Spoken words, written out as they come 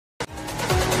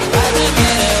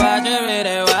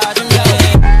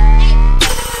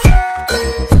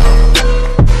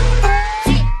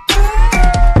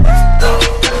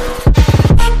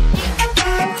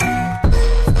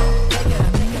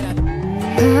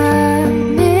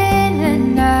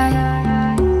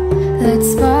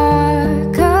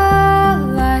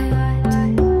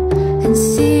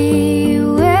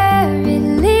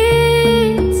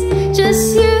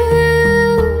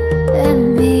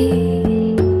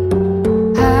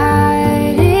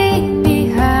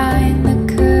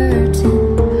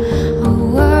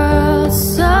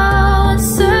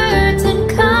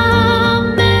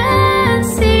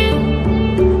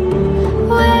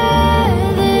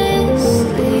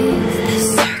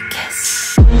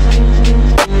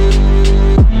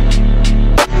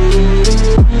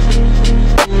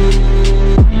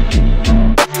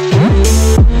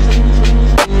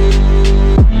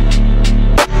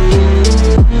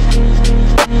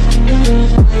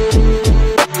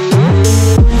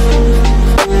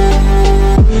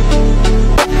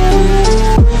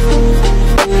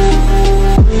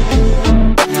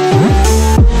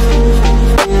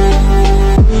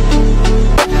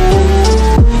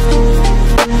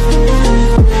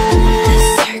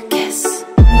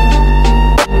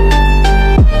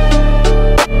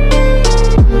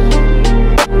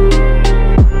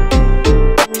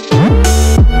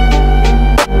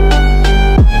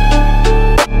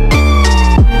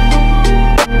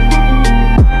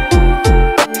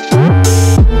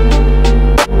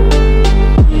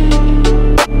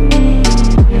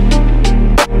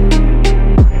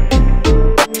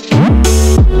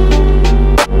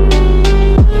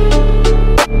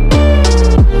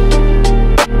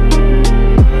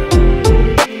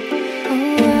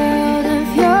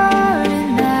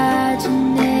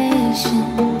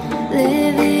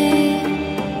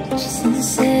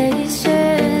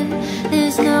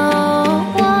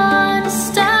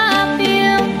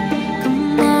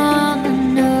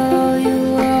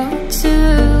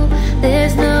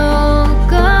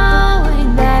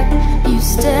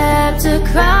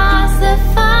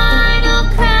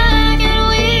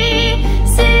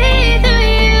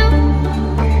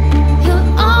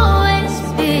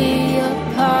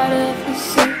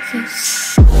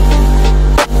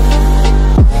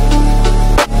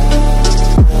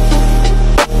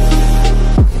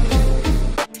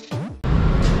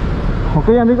Ok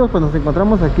amigos, pues nos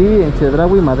encontramos aquí en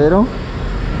Chedraui Madero.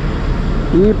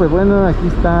 Y pues bueno, aquí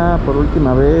está por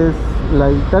última vez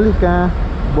la itálica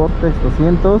Vortex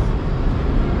 200.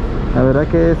 La verdad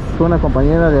que es una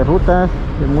compañera de rutas,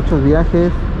 de muchos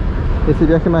viajes. Es el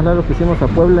viaje más largo que hicimos a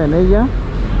Puebla en ella.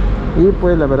 Y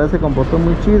pues la verdad se comportó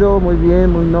muy chido, muy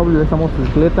bien, muy noble esta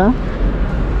motocicleta.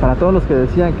 Para todos los que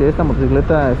decían que esta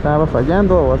motocicleta estaba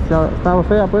fallando o estaba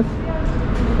fea, pues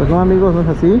no amigos, no es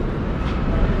así.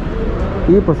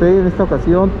 Y pues en esta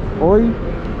ocasión, hoy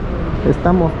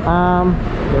estamos a,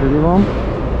 ya les digo,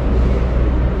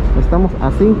 estamos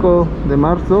a 5 de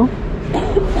marzo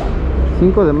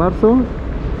 5 de marzo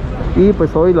y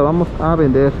pues hoy lo vamos a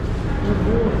vender.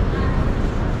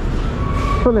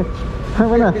 Híjole,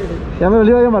 buena, ya me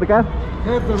olvidó de marcar.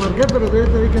 Ya te marqué, pero te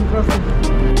vi que entraste.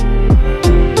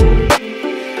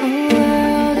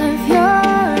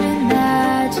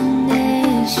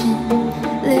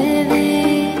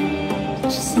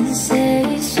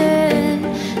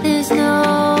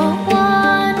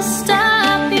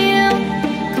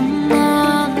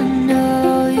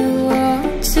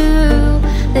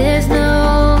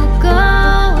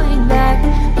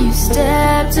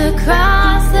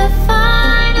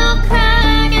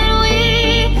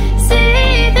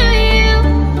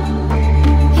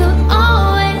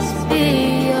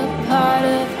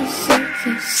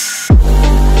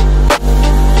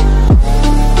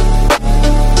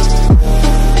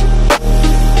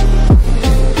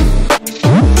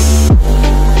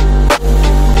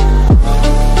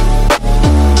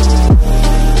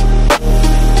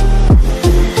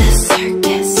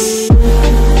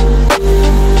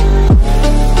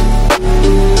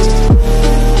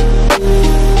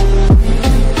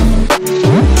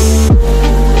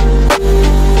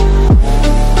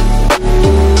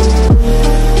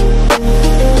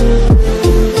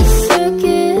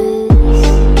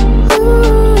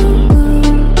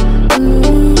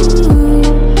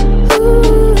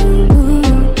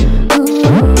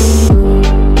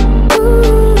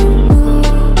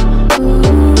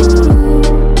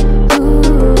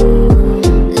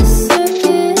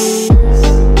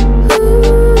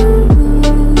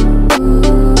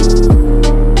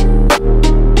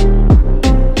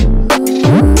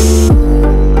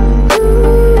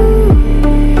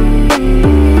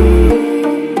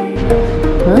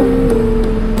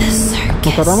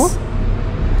 ¿Nos tardamos?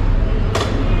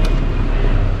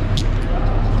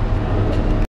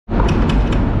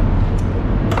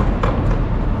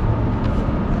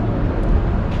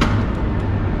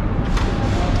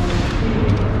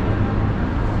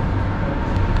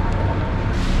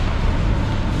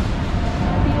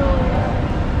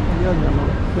 Adiós, mi amor.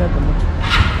 Cuídate mucho.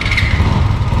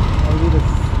 No olvides.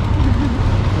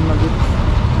 No me olvides.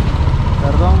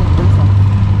 Perdón, Wilson.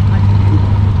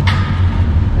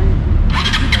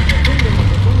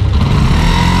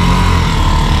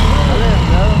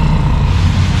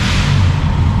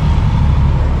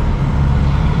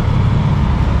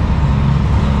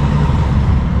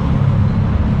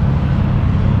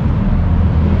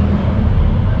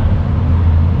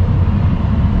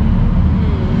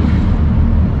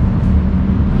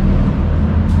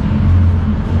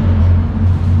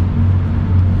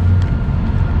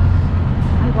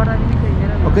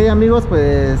 Ok amigos,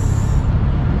 pues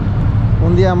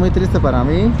un día muy triste para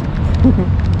mí.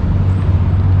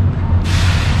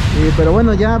 Pero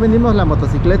bueno, ya vendimos la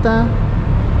motocicleta.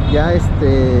 Ya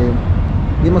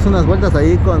dimos unas vueltas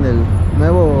ahí con el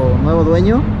nuevo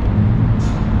dueño.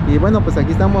 Y bueno, pues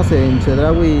aquí estamos en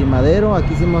Chedraui Madero.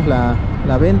 Aquí hicimos la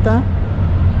venta.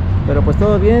 Pero pues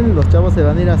todo bien, los chavos se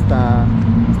van a ir hasta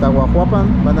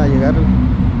Guajuapan. Van a llegar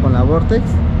con la Vortex.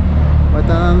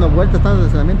 Están dando vueltas, están en el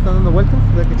estacionamiento, están dando vueltas.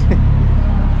 O sea que...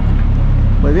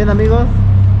 Pues bien amigos,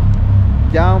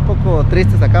 ya un poco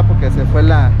tristes acá porque se fue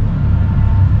la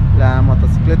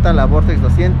motocicleta, la Vortex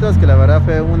 200, que la verdad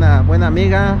fue una buena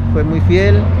amiga, fue muy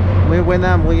fiel, muy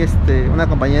buena, muy una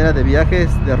compañera de viajes,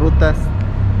 de rutas,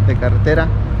 de carretera.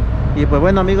 Y pues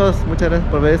bueno amigos, muchas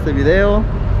gracias por ver este video.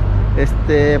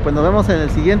 Pues nos vemos en el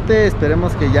siguiente.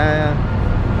 Esperemos que ya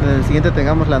en el siguiente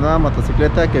tengamos la nueva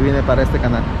motocicleta que viene para este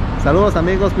canal. Saludos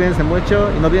amigos, cuídense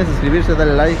mucho y no olviden suscribirse,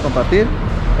 darle like y compartir.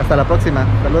 Hasta la próxima,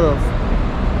 saludos.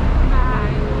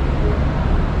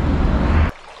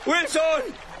 ¡Wilson!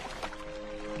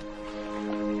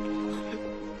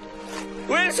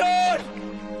 ¡Wilson!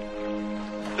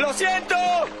 ¡Lo siento!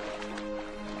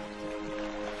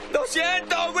 ¡Lo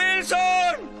siento,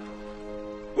 Wilson!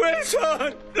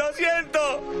 ¡Wilson! ¡Lo siento!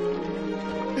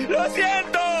 ¡Lo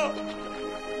siento!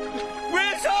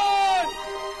 ¡Wilson!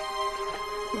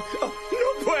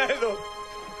 ¡No puedo!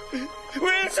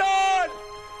 ¡Wilson!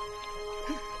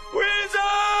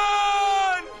 ¡Wilson!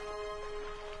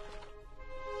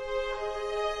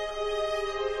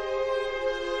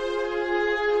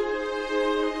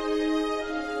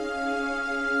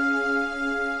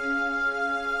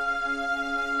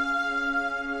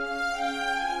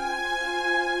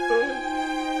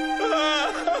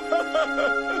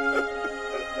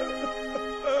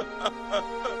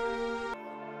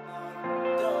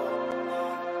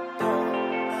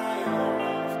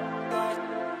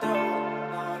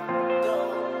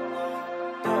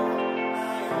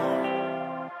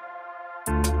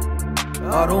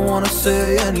 I don't wanna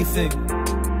say anything,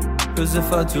 cause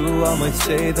if I do I might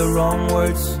say the wrong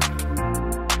words.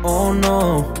 Oh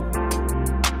no.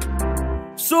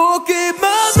 So I'll keep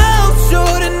my mouth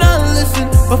shut and not listen.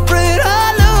 Afraid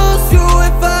I'd lose you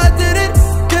if I didn't.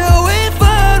 Till we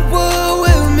find what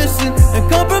we're missing and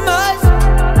compromise.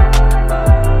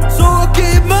 So I'll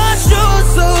keep my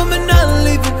shoes on and not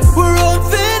leaving. We're on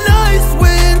thin ice,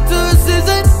 winter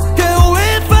season. Can't we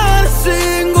find a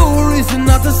single reason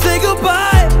not to say goodbye?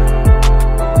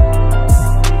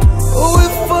 Oh,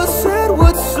 if I said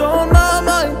what's on my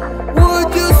mind, would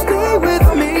you stay with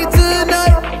me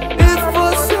tonight? If I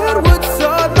said what's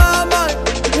on my mind,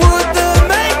 would that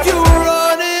make you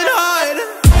run and hide?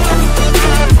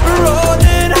 Run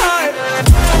and hide.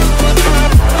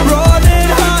 Run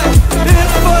and hide.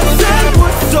 If I said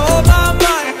what's on my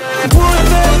mind, would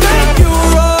that make you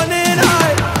run and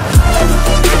hide?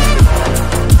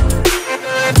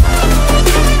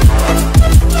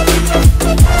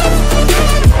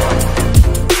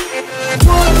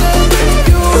 Would that make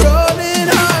you run and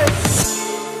hide?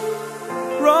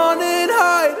 Run and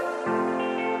hide.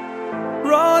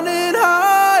 Run and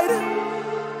hide.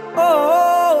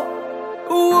 Oh,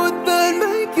 would that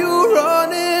make you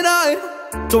run and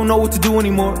hide? Don't know what to do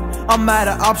anymore. I'm out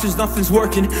of options, nothing's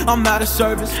working. I'm out of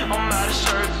service.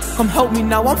 Come help me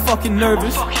now, I'm fucking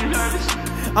nervous.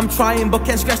 I'm trying but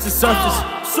can't scratch the surface.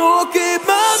 So I'll keep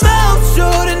my mouth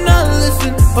shut and not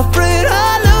listen. Afraid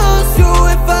I